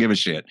 Candles. I don't give a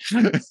shit.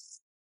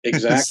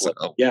 Exactly.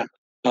 So. Yeah.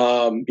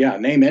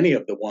 Name any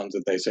of the ones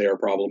that they say are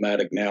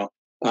problematic now.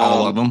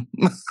 All of them.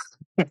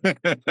 Went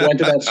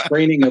to that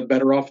screening of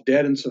Better Off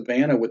Dead in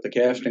Savannah with the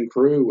cast and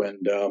crew,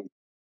 and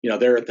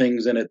there are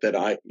things in it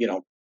that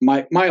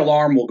my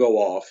alarm will go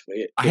off.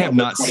 I have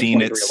not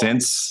seen it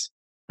since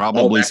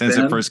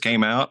it first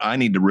came out. I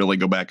need to really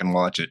go back and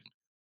watch it.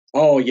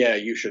 Oh yeah,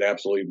 you should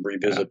absolutely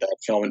revisit that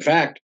film. In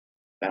fact,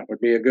 that would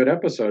be a good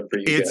episode for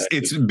you guys.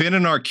 It's been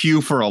in our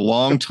queue for a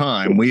long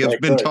time. We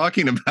have been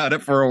talking about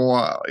it for a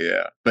while.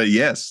 Yeah, but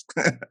yes.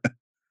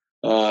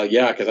 Because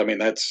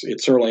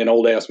it's certainly an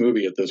old ass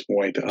movie at this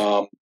point.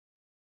 And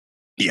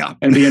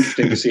it'd be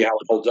interesting to see how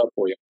it holds up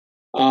for you.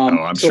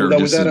 I'm sure.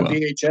 Was that a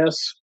VHS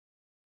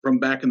from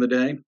back in the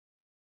day?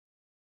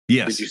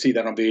 Yes. Did you see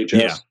that on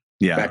VHS?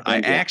 Yeah. I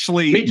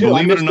actually, me too.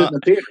 Believe I it or not, in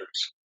the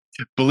theaters.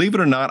 Believe it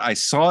or not, I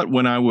saw it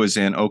when I was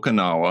in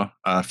Okinawa.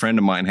 A friend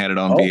of mine had it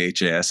on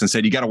VHS and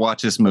said, "You got to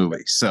watch this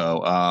movie."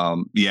 So,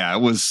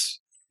 it was.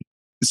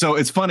 So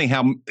it's funny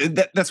how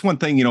that's one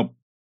thing.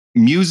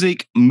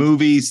 Music,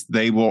 movies,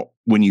 they will,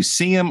 when you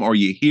see them or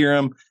you hear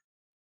them,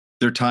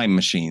 they're time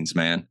machines,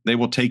 man. They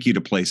will take you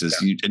to places.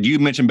 Yeah. You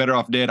mentioned Better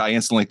Off Dead. I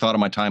instantly thought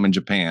of my time in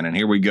Japan, and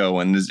here we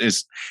go. And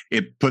it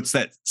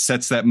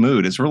sets that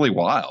mood. It's really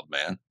wild,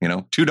 man.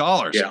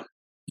 $2. Yeah,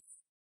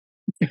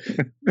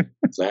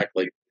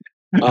 exactly.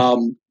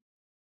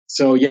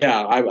 So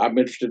yeah, I'm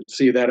interested to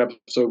see that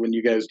episode when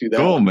you guys do that.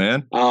 Cool,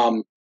 man.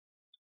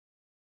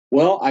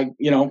 Well,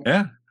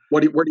 yeah.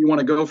 Where do you want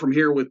to go from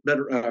here with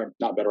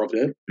not Better Off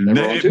Dead?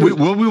 We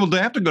will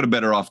have to go to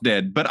Better Off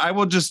Dead, but I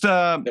will just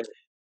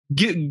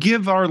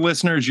give our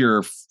listeners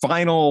your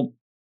final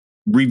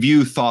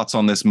review thoughts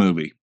on this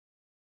movie.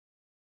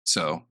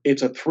 So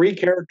it's a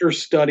 3-character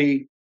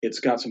study. It's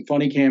got some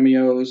funny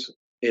cameos.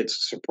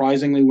 It's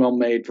surprisingly well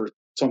made for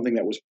something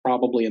that was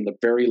probably in the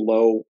very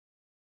low,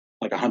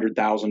 like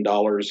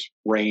 $100,000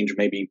 range,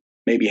 maybe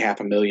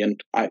 $500,000.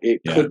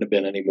 It couldn't have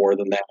been any more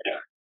than that.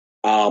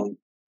 Yeah.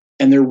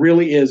 And there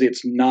really is.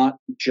 It's not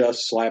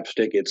just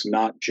slapstick. It's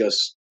not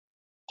just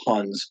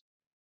puns.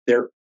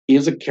 There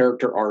is a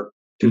character arc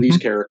to these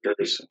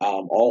characters.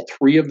 All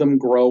 3 of them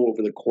grow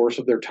over the course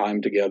of their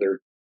time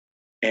together,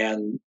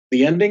 and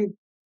the ending,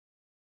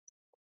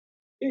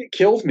 it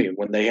kills me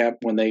when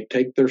they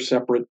take their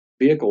separate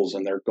vehicles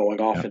and they're going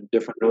off in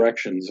different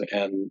directions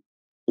and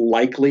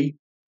likely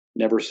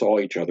never saw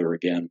each other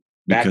again.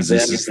 Because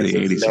this is the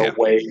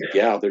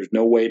 80s. There's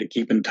no way to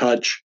keep in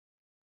touch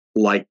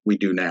like we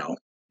do now.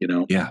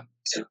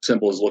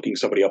 Simple as looking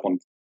somebody up on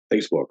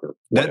Facebook or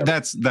whatever.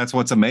 That's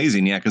what's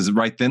amazing. Yeah, because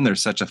right then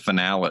there's such a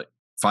finale.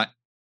 A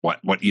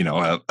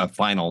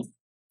final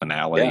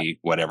finale,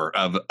 whatever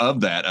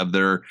of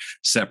their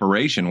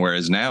separation.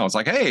 Whereas now it's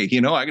like, hey,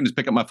 I can just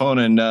pick up my phone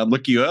and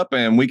look you up,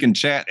 and we can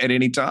chat at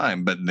any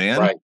time. But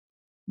then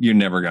you're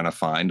never gonna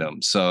find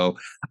them. So,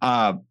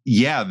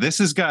 this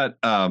is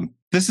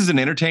an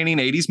entertaining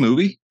 80s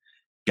movie.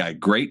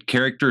 Got great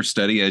character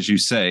study, as you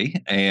say,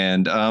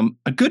 and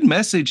a good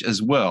message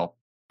as well.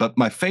 But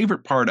my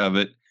favorite part of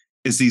it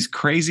is these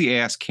crazy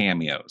ass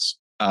cameos.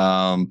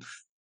 I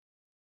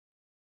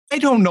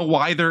don't know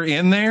why they're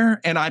in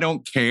there, and I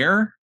don't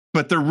care,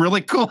 but they're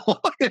really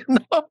cool.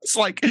 It's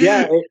like,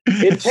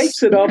 it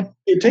takes it up.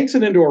 It takes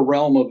it into a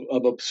realm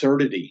of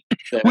absurdity,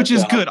 which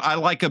is good. I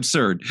like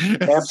absurd.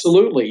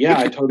 Absolutely, yeah,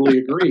 I totally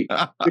agree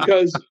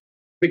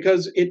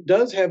because it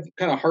does have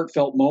kind of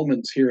heartfelt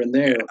moments here and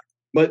there.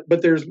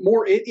 But there's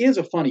more. It is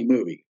a funny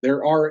movie.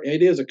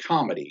 It is a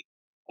comedy.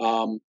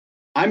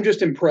 I'm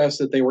just impressed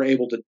that they were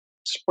able to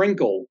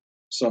sprinkle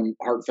some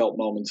heartfelt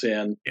moments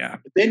in. Yeah.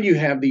 But then you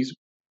have these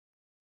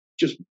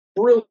just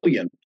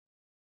brilliant.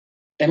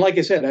 And like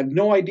I said, I have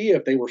no idea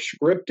if they were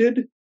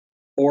scripted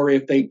or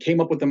if they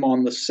came up with them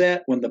on the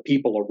set when the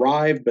people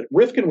arrived. But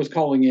Rifkin was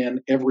calling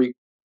in every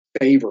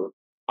favor,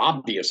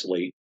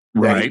 obviously,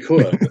 that he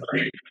could.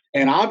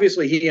 And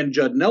obviously he and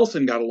Judd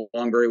Nelson got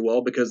along very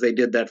well because they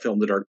did that film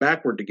The Dark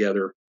Backward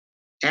together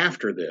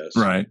after this.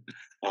 Right.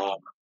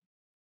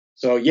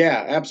 So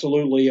yeah,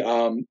 absolutely.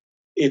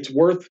 It's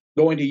worth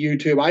going to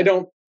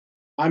YouTube.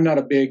 I'm not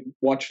a big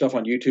watch stuff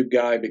on YouTube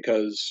guy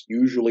because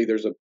usually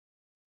there's a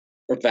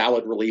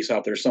valid release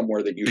out there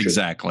somewhere that you should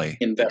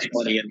invest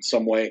money in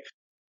some way.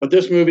 But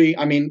this movie,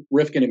 I mean,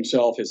 Rifkin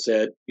himself has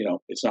said,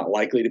 it's not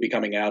likely to be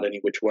coming out any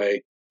which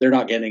way. They're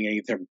not getting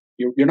anything.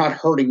 You're not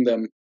hurting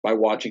them by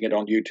watching it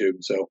on YouTube.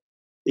 So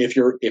if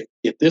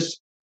this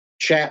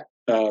chat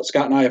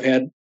Scott and I have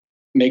had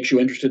makes you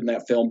interested in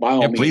that film, by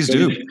all means, please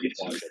do.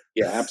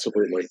 Yeah,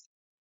 absolutely.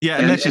 Yeah,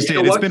 and that's just it.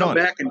 It's been on.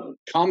 Come back and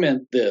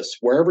comment this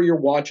wherever you're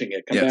watching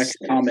it. Come back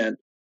and comment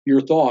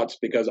your thoughts,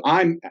 because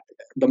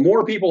the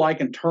more people I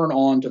can turn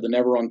on to the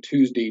Never on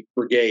Tuesday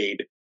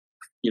brigade,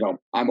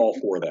 I'm all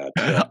for that.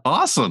 Yeah.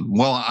 Awesome.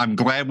 Well, I'm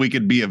glad we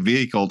could be a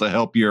vehicle to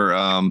help your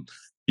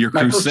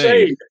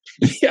crusade.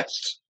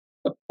 Yes.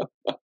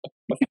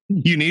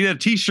 You need a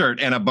T-shirt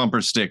and a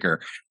bumper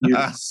sticker.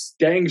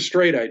 Dang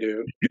straight I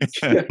do.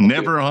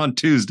 Never on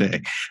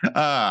Tuesday.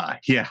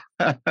 Yeah.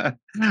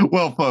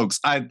 Well, folks,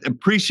 I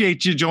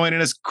appreciate you joining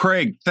us.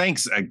 Craig,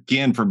 thanks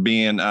again for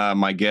being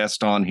my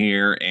guest on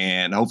here.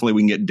 And hopefully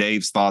we can get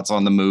Dave's thoughts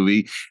on the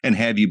movie and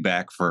have you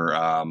back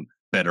for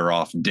Better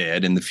Off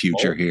Dead in the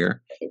future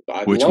here,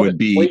 which would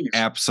be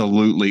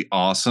absolutely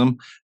awesome.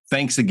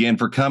 Thanks again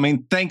for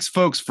coming. Thanks,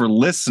 folks, for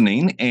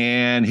listening.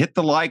 And hit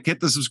the like, hit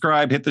the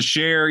subscribe, hit the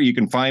share. You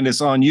can find us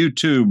on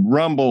YouTube,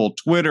 Rumble,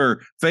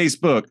 Twitter,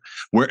 Facebook,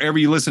 wherever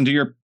you listen to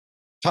your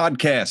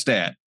podcast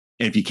at.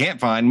 If you can't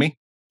find me,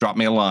 drop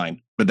me a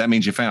line. But that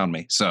means you found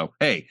me. So,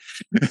 hey.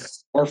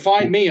 Or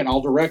find me and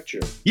I'll direct you.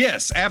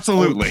 Yes,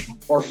 absolutely.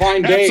 Or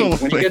find Dave.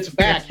 When he gets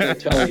back, he'll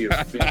tell you.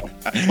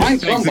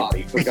 Find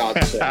somebody, for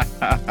God's sake.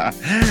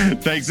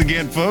 Thanks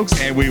again, folks.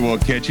 And we will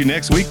catch you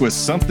next week with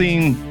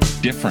something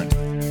different.